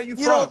 Where are you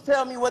You from? don't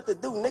tell me what to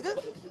do, nigga.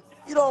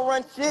 You don't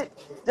run shit.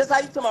 Just how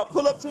you talking about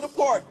pull up to the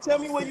park. Tell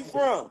me where you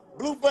from.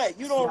 Blue butt,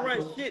 you don't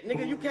run shit,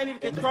 nigga. You can't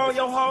even control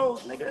your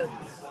hoes, nigga.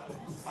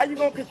 How you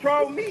gonna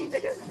control me,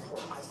 nigga?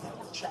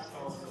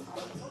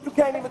 You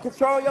can't even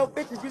control your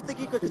bitches. You think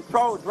you could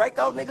control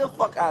Draco, nigga?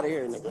 Fuck out of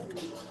here, nigga.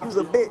 You's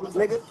a bitch,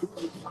 nigga.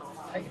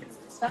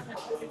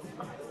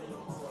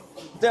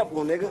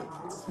 Simple, nigga.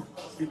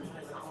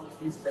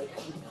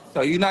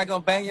 So you not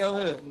gonna bang your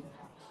hood?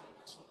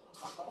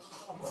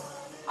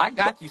 I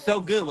got you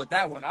so good with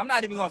that one. I'm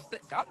not even gonna.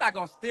 I'm not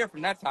gonna steer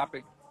from that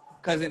topic,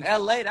 cause in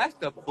LA, that's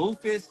the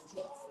boofest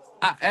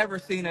I ever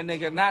seen a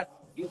nigga. Not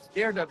you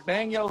scared to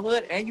bang your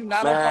hood and you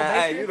not on Man,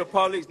 hey, you probation? the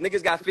police.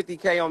 Niggas got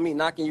 50K on me,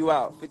 knocking you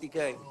out.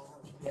 50K.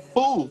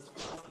 Who?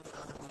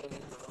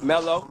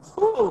 Mello.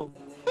 Who?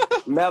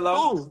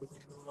 Mello. Who?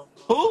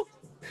 Who?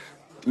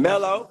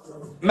 Mello.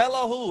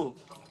 Mello who?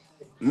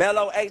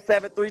 Mello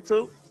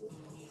 8732.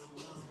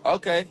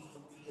 Okay.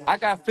 I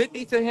got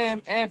 50 to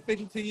him and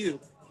 50 to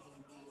you.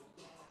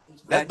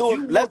 Let's That do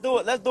it. you Let's want. do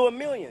it. Let's do a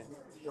million.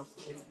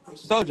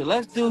 Soulja,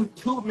 let's do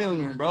 2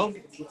 million, bro.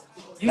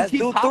 You Let's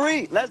keep do popping.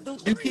 three. Let's do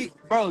You three. keep,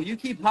 bro. You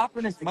keep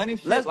popping this money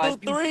shit Let's like do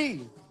you,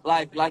 three.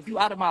 like you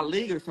out of my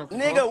league or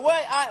something, bro. Nigga,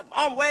 what?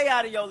 I'm way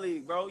out of your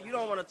league, bro. You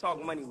don't want to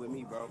talk money with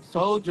me, bro.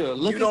 Soldier,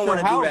 You look at don't your want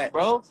to do house, that.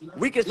 bro.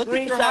 We can Look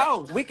at your screenshot.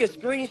 house. We can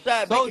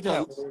screenshot bank Soldier,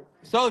 accounts.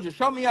 Soldier,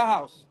 show me your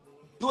house.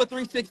 Do a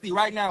 360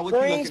 right now. What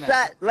you looking at?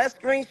 Screenshot. Let's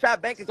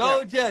screenshot bank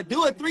accounts. Soldier,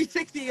 do a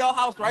 360 in your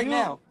house right You,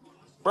 now.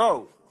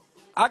 bro.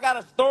 I got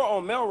a store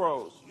on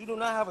Melrose. You do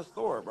not have a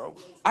store, bro.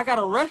 I got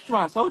a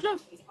restaurant, Soldier.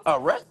 A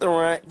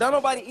restaurant. Don't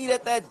nobody eat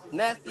at that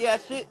nasty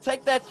ass shit.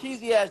 Take that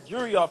cheesy ass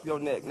jewelry off your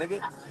neck,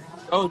 nigga.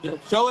 Soldier,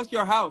 show us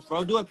your house,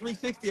 bro. Do a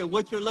 360 of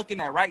what you're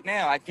looking at right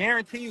now. I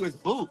guarantee you it's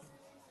booth.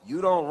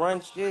 You don't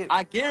run shit,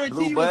 I guarantee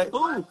blue you it's butt.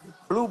 booth.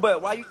 Blue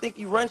butt, why you think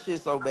you run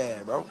shit so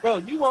bad, bro? Bro,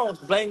 you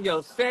won't blame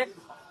your set.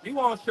 You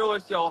won't show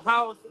us your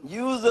house.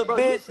 You's a Bro,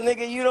 you bitch,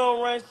 nigga. You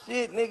don't run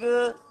shit,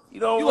 nigga. You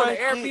don't you on run the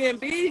shit.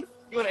 Airbnb?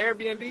 You on the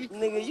Airbnb?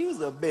 Nigga,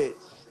 you's a bitch.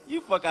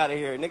 You fuck out of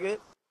here, nigga.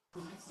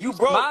 You You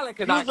broke. smiling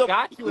because I You's a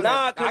got you in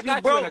a nah, I cause you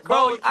got you in a broke,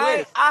 bro. cold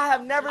twist. I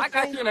have never I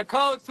got seen you in a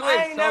cold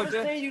I twist, ain't never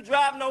soldier. seen you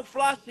drive no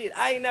fly shit.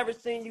 I ain't never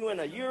seen you in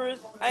a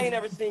Urus. I ain't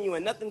never seen you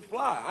in nothing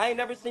fly. I ain't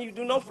never seen you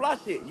do no fly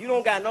shit. You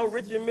don't got no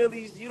Richard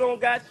Millies. You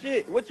don't got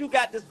shit. What you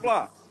got this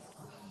fly?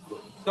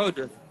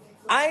 Soldier.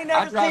 I ain't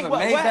I never drive seen a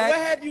what Maybach.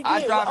 have you I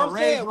did? What drive a I'm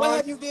Range saying, what Royce.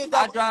 have you did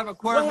I that drive a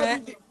what have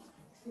you Corvette. did?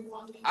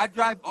 I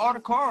drive all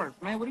the cars,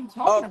 man. What are you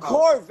A talking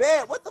about?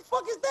 Corvette? What the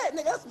fuck is that,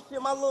 nigga? That's some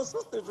shit my little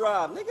sister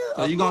drive, nigga.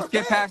 So A you gonna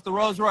skip Corvette? past the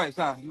Rolls Royce,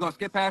 huh? You gonna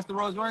skip past the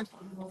Rolls Royce?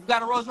 You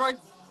got a Rolls Royce?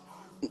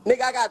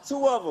 Nigga, I got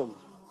two of them.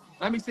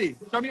 Let me see.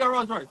 Show me your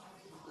Rolls Royce.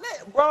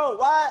 Bro,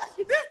 why?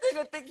 This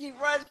nigga think he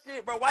run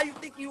shit, bro. Why you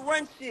think you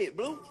run shit,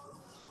 Blue?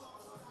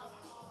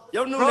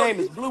 Your new Bro, name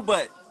is you Blue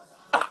Butt.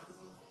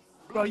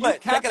 bro, Blue you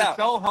Butt, check it capping out.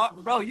 so hard.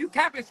 Bro, you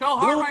capping so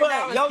hard Blue right Butt,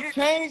 now. Let's your get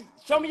chain.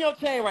 Show me your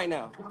chain right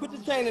now. Put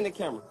your chain in the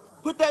camera.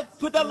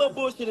 Put that little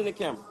bullshit in the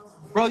camera.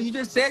 bro, you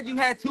just said you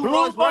had 2 Blue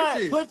Rolls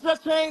Butt, Royces. put your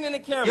chain in the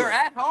You're camera.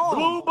 at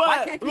home. Blue Why Butt,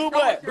 can't you Blue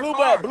show us Butt, your Blue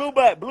Butt, car? Blue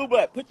Butt, Blue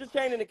Butt. Put your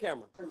chain in the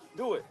camera.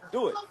 Do it,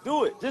 do it,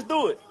 do it. Just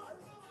do it.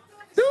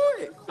 Do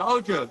it.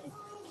 Soldier.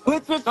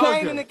 Put your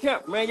chain in Soldier. the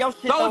camera. Man, your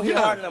shit don't hit Soldier.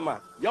 harder than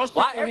mine. Your shit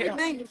Why don't hit.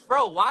 everything,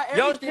 bro? Why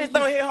Your everything shit you,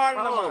 don't hit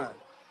harder than bro? mine.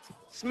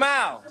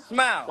 Smile,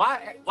 smile,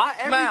 Why smile,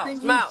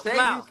 everything you smile,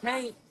 say you smile,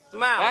 can't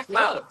smile, back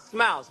smile, up?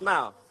 smile,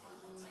 smile.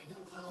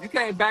 You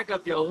can't back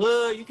up your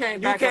hood. You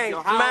can't You back up can't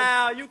your house.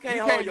 smile. You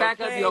You can't hold can't your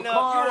back up your chain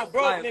up. You a cars.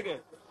 broke Like nigga.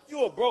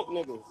 You a broke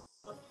nigga.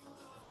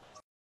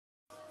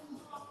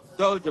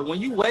 Soldier,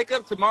 when you wake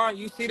up tomorrow and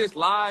you see this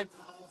live,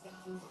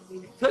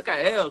 you took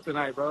a L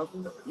tonight, bro.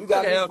 You You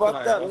took got a me L fucked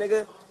tonight, up, bro.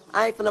 nigga.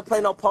 I ain't finna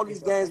play no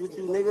police games with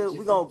you, nigga.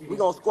 We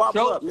gonna squabble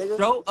Show up, nigga.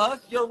 show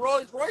us your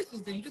Rolls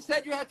Royces. Then you just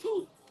said you had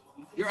 2.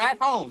 You're at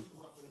home.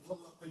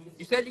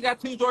 You said you got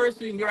 2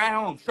 Jordans and you're at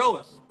home. Show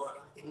us.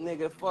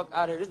 Nigga, fuck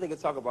out of here. This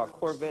nigga talk about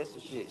Corvettes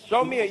and shit.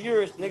 Show me a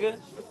Urus, nigga.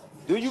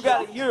 Do you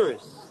got a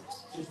Urus?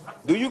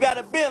 Do you got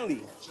a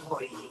Bentley?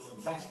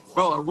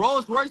 Bro, a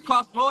Rolls Royce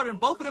costs more than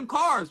both of them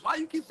cars. Why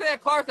you keep saying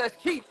cars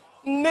that's cheap?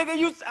 Nigga,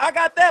 I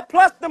got that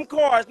plus them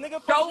cars,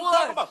 nigga. Fuck is you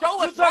talking about?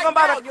 Show You us talking right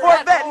about a now. You're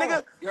at Corvette, home.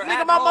 nigga? You're Nigga,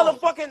 at my home.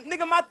 motherfucking,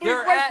 nigga, my 3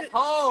 You're at bracelets,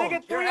 home.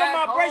 nigga, You're 3 of at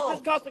my home.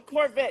 bracelets cost a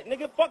Corvette,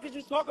 nigga. Fuck is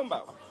you talking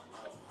about?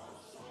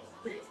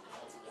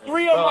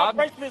 3 of Bro, my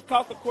bracelets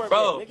cost a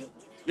Corvette, bro, nigga.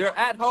 you're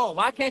at home.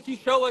 Why can't you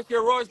show us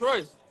your Rolls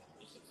Royce?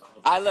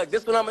 All right, look,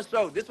 this one I'm gonna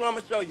show. This one I'm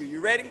gonna show you.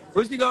 You ready?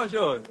 What's you gonna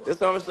show us? This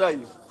one I'm gonna show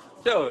you.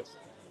 Show us.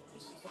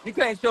 You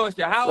can't show us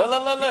your house.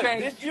 Look.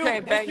 You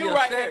can't This bang you your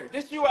right set. here.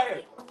 This you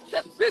right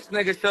This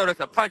nigga showed us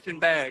a punching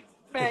bag.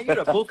 Man, you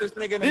the here. boofest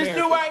nigga in This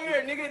you America. right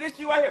here, nigga. This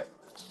you right here.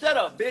 Shut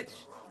up, bitch.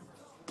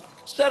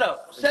 Shut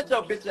up. Shut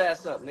your bitch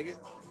ass up, nigga.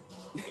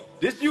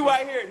 This you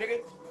right here, nigga.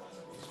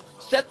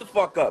 Shut the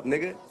fuck up,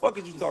 nigga. Fuck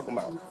is you talking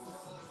about?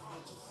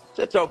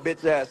 Shut your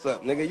bitch ass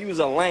up, nigga. You was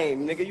a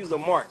lame, nigga. You was a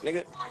mark,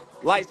 nigga.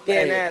 Light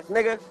skinned Hey, ass,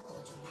 nigga.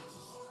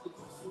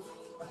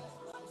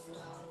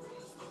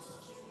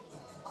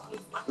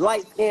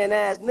 Light skinned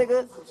ass,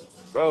 nigga.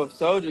 bro,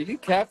 Soulja, you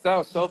capped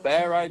out so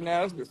bad right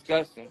now. It's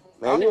disgusting.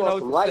 I Man, don't you even want know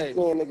what some to light say.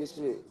 skinned nigga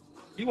shit.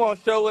 You want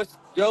to show us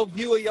your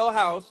view of your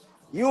house?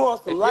 You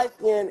want some It's your, light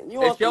skinned.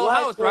 You it's want some your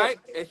light house, skinned. right?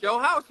 It's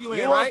your house you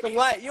You in, want right? some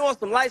light. You want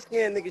some light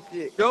skinned nigga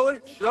shit. Show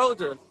it,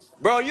 Soulja.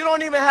 Bro, you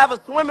don't even have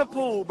a swimming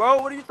pool,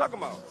 bro. What are you talking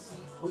about?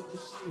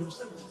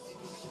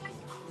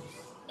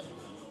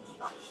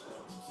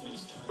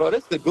 Bro,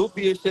 this is the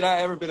goofiest shit I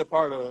ever been a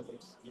part of.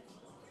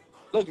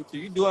 Look at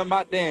you doing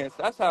my dance.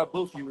 That's how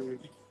goofy you is.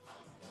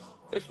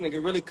 This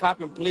nigga really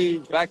copping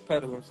please,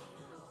 backpedaling.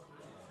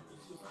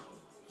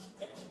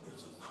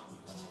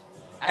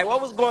 Hey,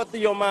 what was going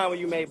through your mind when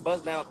you made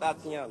Bust Down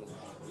Tatiana?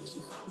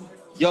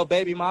 Yo,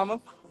 baby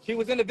mama, she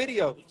was in the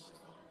video.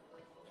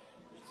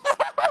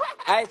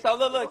 Hey, so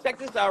look, check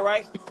this out,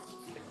 right?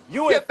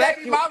 You Your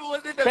baby infatuated. mama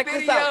was in the Check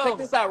video.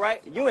 this out,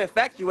 right? You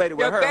infatuated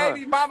with Your her, huh?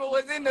 baby mama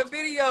was in the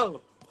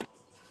video.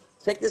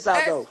 Check this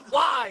out, That's though.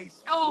 why.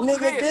 So Nigga,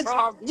 shit, this,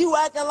 bro. you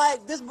acting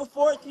like this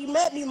before she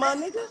met me, my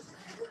nigga.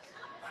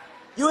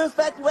 You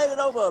infatuated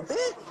over a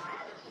bitch?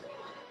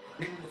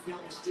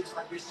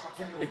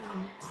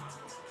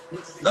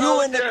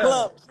 You in the Soulja.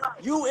 club.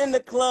 You in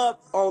the club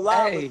on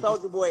live with Hey,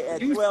 Soulja Boy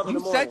at you 12 in the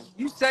you set morning.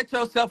 you set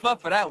yourself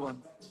up for that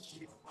one.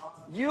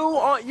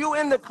 You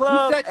in the You club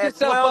set at yourself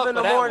 12 up in for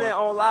the that morning one.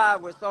 on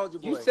live with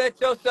Soulja You Boy.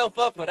 set yourself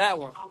up for that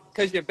one.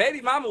 Cause your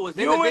baby mama was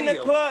in the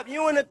video.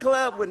 You in the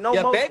club with no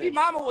Your baby motion.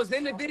 mama was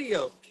in the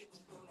video.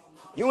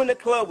 You in the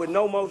club with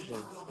no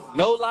motion.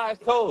 No lies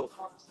told.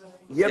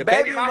 Your Your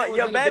baby baby, mama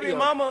was in the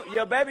video.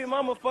 your baby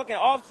mama fucking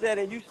Offset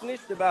and you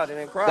snitched about it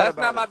and cried That's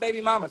not about it. my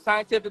baby mama.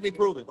 Scientifically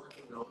proven.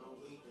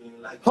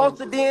 Post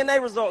the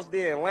DNA results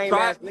then, lame Try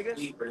ass nigga.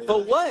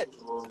 for what?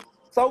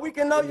 So we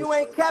can know you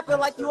ain't capping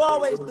like you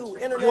always do,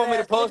 You internet want me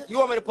to ass nigga. post? You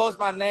want me to post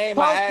my name,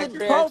 my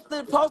address,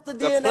 Post the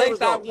the DNA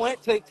place I results.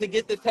 went to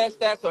get the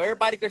test at, so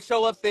everybody could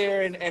show up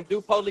there and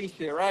do police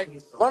shit, right?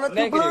 Why don't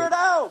you blur Negative. it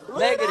out?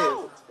 Blur it Negative.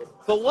 out.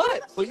 For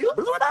what? For you?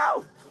 Blur it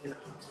out.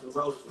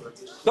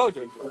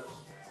 Soldier.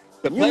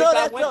 The place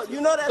I went to.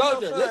 You know that's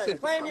your Soldier, son. listen.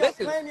 Claim your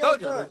Soldier,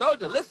 son.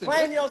 soldier, listen,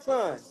 Claim listen. your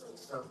son.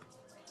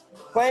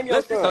 Claim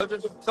your Listen, son.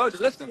 soldier,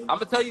 listen. I'm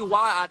gonna tell you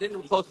why I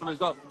didn't post the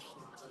results.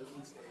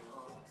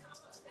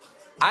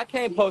 I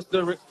can't post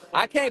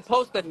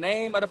the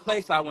name of the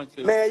place I went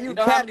to. Man, You you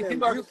know how many capping.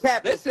 people are You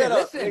capping. Shut listen,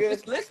 up, listen, nigga.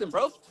 just listen,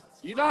 bro.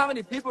 You know how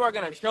many people are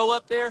gonna show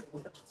up there?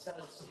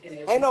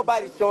 Ain't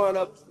nobody showing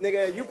up,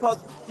 nigga. You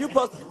post,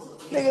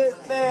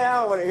 nigga, man,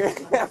 I don't want to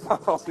hear I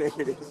don't want to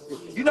hear this shit.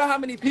 You know how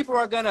many people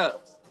are gonna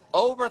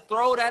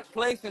overthrow that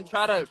place and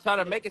try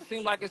to make it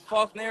seem like it's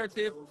false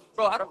narrative?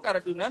 Bro, I don't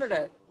gotta do none of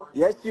that.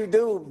 Yes, you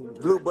do,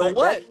 Blue For Butt.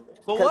 what?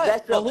 For what?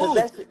 For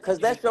who? Cause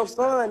that's your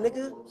son,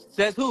 nigga.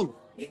 Says who?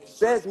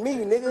 Says me,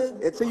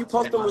 nigga. Until you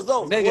post them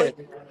results, boy. Nigga,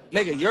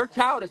 nigga, your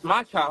child is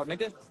my child,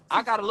 nigga.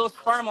 I got a little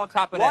sperm on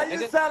top of Why that,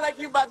 you nigga. sound like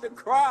you about to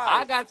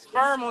I cry? got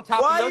sperm on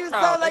top of Why your you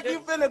sound child, like nigga. you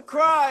finna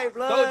cry,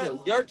 Told blood?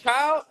 you, your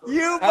child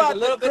You has a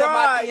about to little bit of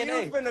my cry.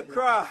 You DNA. finna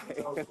cry.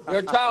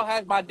 Your child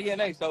has my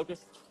DNA, soldier.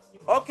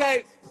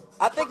 Okay,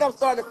 I think I'm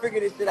starting to figure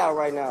this shit out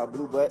right now,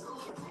 Blue Butt.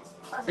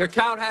 Your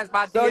child has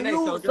my So DNA,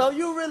 soldier.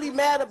 you really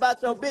mad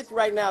about your bitch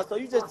right now? So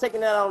you just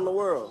taking that out on the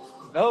world?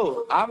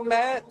 No, I'm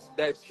mad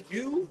that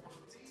you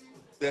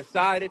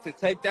decided to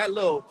take that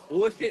little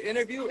bullshit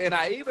interview, and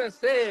I even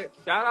said,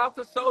 shout out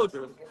to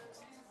Soldier.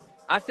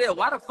 I said,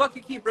 why the fuck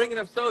you keep bringing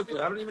up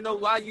Soldier? I don't even know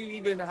why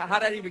how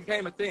that even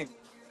became a thing.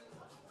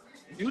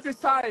 You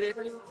decided,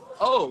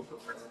 oh,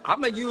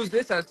 I'm gonna use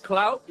this as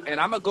clout, and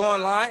I'm gonna go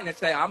online and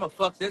say, I'm gonna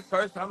fuck this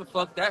person, I'm gonna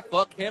fuck that,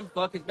 fuck him,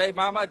 fuck his baby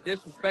mama,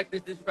 disrespect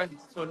this, disrespect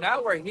this. So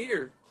now we're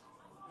here.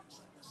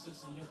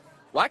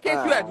 Why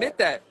can't you Alright, admit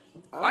that?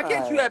 Why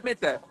can't you alright.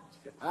 admit that?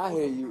 I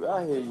hear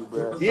you,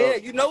 bro. Yeah, So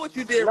you know what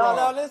you did no,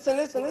 wrong.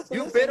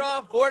 You bit listen.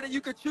 off more than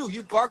you could chew.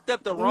 You barked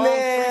up the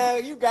wrong tree.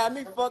 Man, you got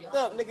me fucked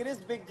up, nigga. This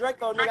big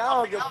Draco, nigga. I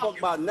don't give a fuck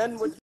about nothing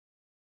what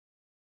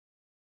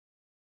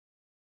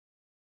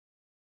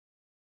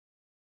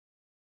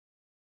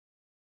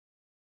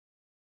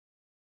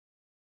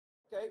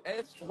Okay.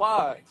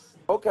 S-Y.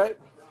 Okay.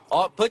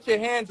 Put your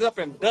hands up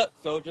and duck,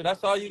 soldier.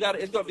 That's all you got.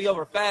 It's gonna be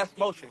over fast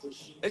motion.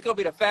 It's gonna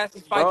be the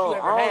fastest fight you Bro,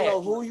 ever I don't had.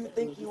 know who you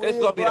think you It's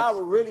is, gonna be bro. the I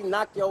would really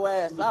knock your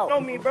ass out.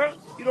 know me, bro.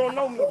 You don't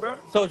know me, bro.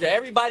 Soldier,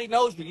 everybody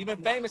knows you. You've been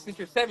famous since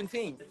you're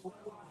 17.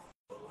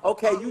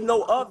 Okay, you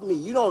know of me.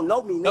 You don't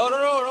know me, No, nigga. no,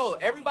 no, no.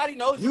 Everybody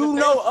knows you've You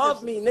been famous know of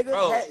since me, nigga.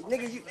 bro,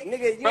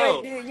 Nigga,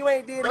 bro, you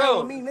ain't did nothing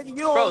with bro, me, nigga. You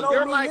don't bro. know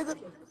You're me, like, nigga.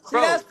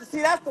 bro,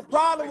 See that's the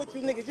problem with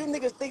you niggas. You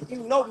niggas think you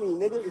know me,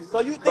 nigga.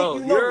 So you think bro.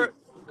 you know me.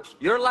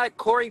 You're like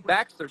Corey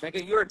Baxter,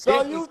 nigga. You're a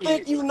So Disney you think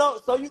kid. you know.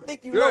 So you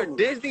think you You're know a me.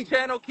 Disney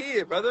Channel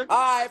kid, brother. All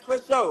right, for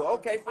sure.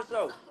 Okay, for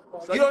sure.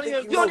 So you think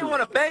you You don't know even me,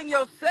 want to bang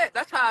your set.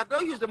 That's how I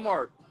know you're the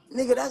mark.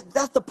 nigga?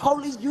 That's the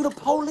police. You the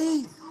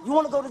police. You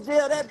want to go to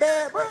jail that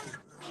bad, bro?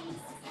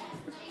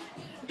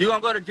 You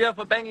gonna go to jail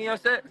for banging your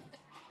set?